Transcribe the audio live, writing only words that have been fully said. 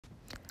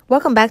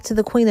Welcome back to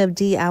the Queen of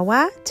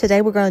DIY.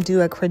 Today we're going to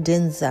do a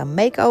credenza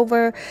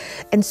makeover.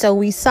 And so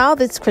we saw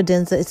this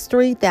credenza. It's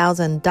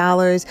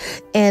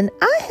 $3,000. And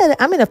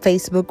I'm in a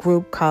Facebook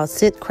group called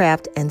Sit,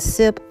 Craft, and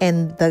Sip.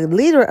 And the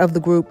leader of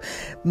the group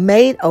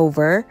made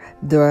over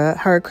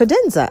her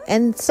credenza.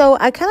 And so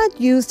I kind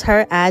of used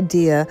her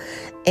idea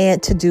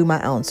and to do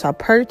my own. So I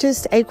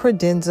purchased a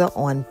credenza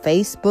on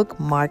Facebook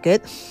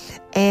Market.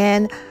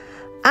 And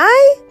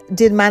I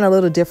did mine a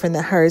little different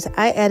than hers.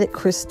 I added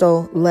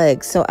crystal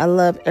legs. So I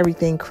love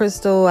everything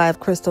crystal. I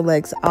have crystal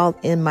legs all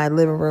in my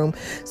living room.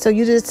 So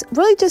you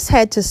just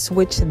had to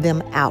switch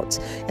them out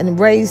and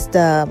raise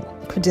the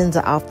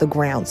credenza off the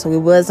ground. So it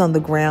was on the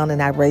ground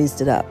and I raised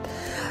it up.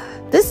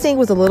 This thing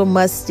was a little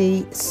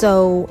musty.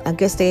 So I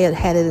guess they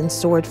had it in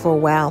storage for a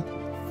while.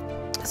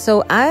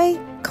 So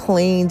I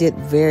cleaned it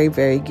very,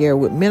 very good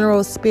with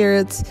mineral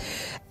spirits,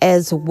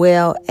 as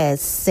well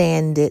as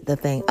sanded the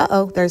thing.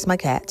 There's my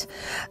cat.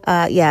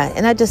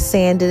 And I just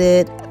sanded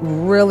it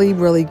really,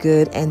 really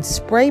good and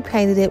spray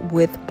painted it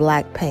with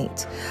black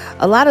paint.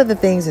 A lot of the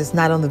things is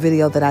not on the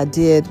video that I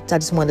did. I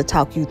just wanted to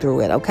talk you through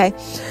it, okay?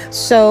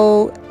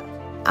 So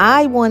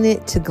I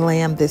wanted to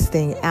glam this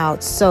thing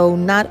out. So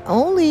not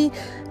only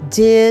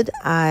did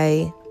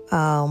I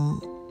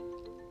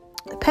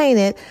paint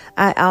it,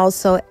 I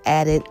also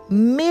added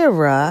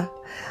mirror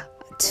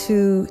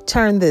to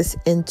turn this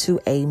into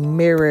a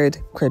mirrored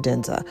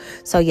credenza.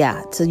 So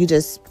you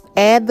just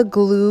add the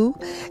glue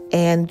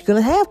and you're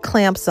going to have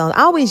clamps on.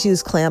 I always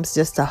use clamps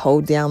just to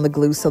hold down the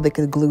glue so they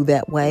can glue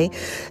that way.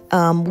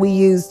 We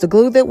use the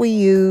glue that we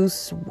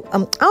use.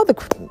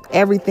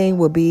 Everything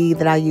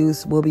that I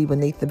use will be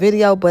beneath the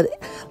video, but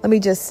let me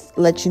just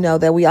let you know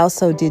that we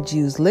also did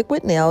use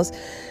liquid nails.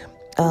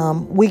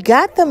 We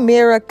got the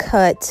mirror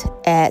cut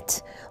at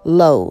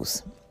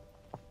Lowe's.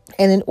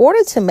 And in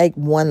order to make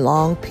one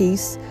long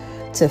piece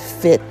to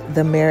fit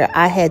the mirror,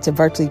 I had to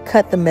virtually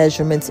cut the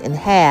measurements in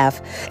half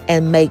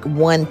and make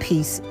one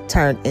piece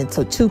turn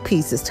into two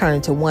pieces turn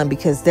into one,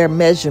 because their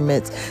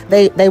measurements,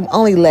 they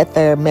only let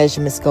their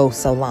measurements go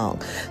so long.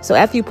 So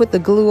after you put the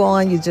glue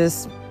on, you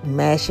just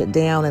mash it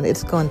down and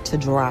it's going to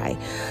dry.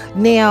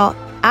 Now,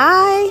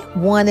 I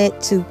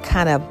wanted to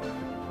kind of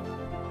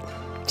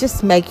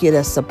just make it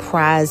a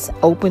surprise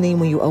opening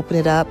when you open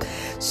it up.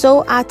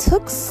 So I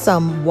took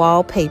some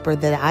wallpaper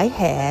that I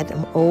had,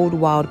 an old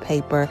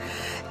wallpaper,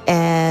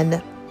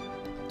 and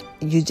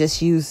you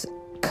just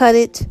cut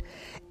it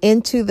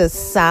into the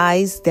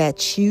size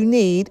that you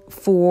need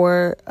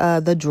for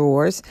the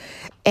drawers.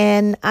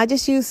 And I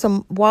just used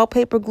some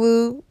wallpaper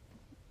glue,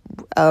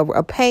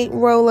 a paint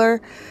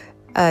roller.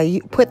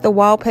 You put the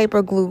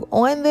wallpaper glue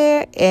on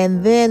there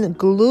and then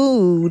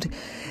glued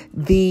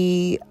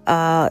the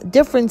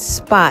different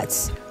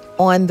spots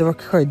on the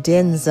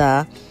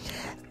credenza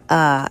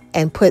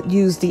and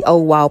use the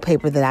old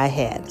wallpaper that I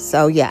had.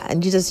 So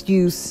and you just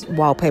use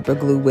wallpaper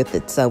glue with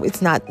it. So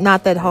it's not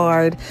that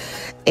hard,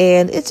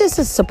 and it's just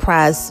a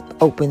surprise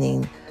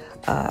opening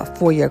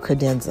for your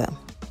credenza.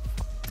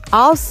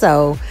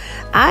 Also,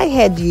 I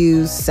had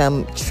used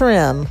some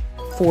trim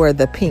for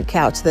the pink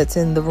couch that's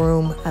in the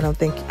room. I don't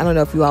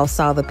know if you all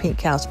saw the pink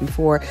couch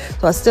before.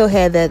 So I still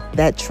had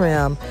that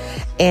trim.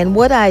 And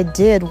what I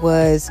did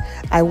was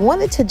I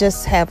wanted to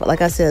just have,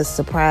 like I said, a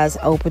surprise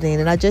opening.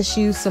 And I just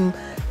used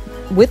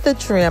with the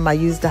trim, I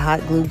used the hot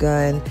glue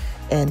gun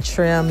and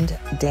trimmed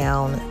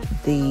down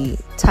the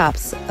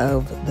tops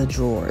of the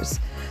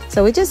drawers.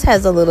 So it just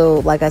has a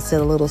little, like I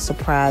said, a little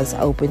surprise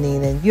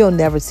opening. And you'll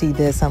never see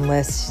this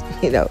unless,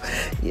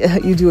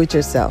 you do it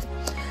yourself.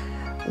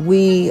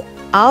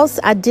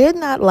 I did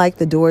not like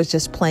the doors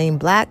just plain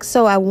black,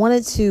 so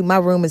my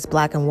room is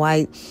black and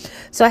white.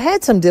 So I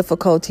had some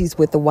difficulties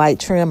with the white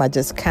trim. I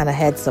just kind of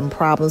had some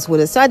problems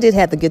with it. So I did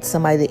have to get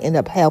somebody to end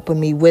up helping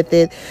me with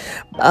it.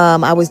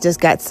 I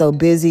got so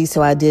busy,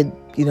 so I did,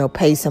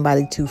 pay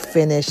somebody to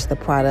finish the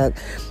product.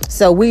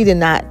 So you're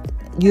not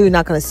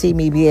going to see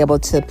me be able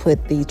to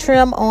put the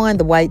trim on,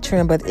 the white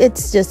trim, but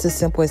it's just as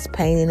simple as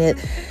painting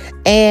it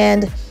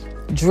and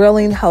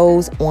drilling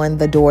holes on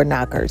the door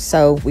knockers.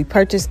 So we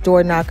purchased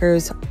door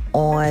knockers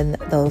on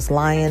those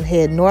lion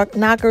head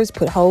knockers,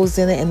 put holes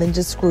in it, and then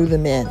just screw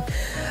them in.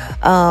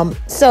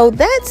 So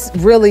that's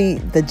really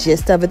the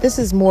gist of it. This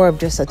is more of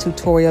just a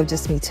tutorial,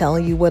 just me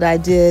telling you what I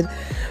did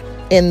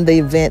in the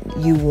event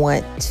you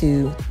want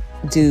to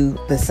do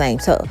the same.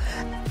 So,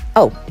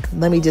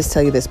 let me just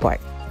tell you this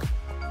part.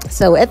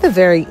 So at the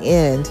very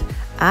end,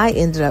 I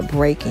ended up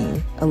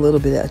breaking a little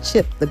bit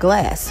of the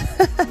glass.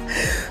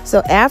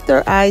 So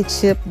after I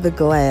chipped the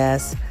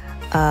glass,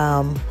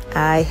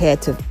 I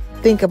had to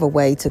think of a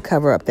way to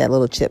cover up that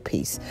little chip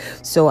piece.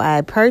 So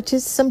I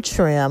purchased some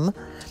trim,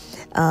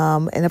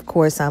 and of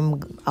course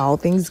I'm all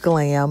things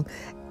glam,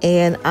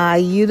 and I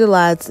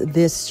utilized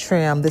this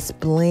trim, this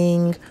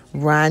bling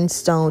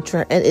rhinestone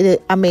trim,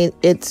 and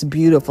it's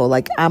beautiful.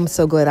 Like, I'm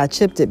so glad I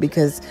chipped it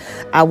because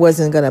I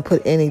wasn't going to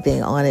put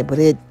anything on it, but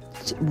it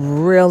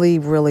really,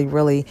 really,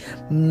 really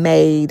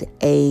made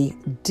a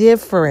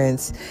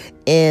difference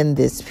in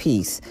this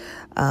piece.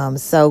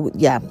 So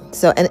yeah.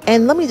 So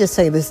and let me just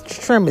say, this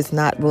trim is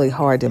not really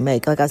hard to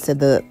make. Like I said,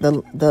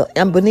 the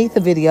and beneath the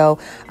video,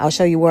 I'll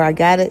show you where I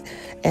got it,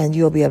 and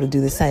you'll be able to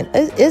do the same.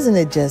 Isn't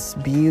it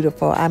just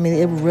beautiful? I mean,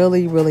 it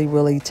really, really,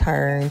 really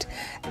turned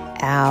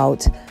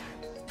out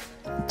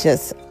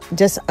just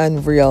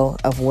unreal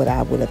of what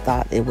I would have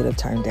thought it would have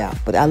turned out.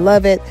 But I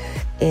love it.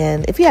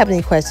 And if you have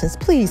any questions,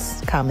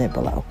 please comment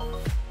below.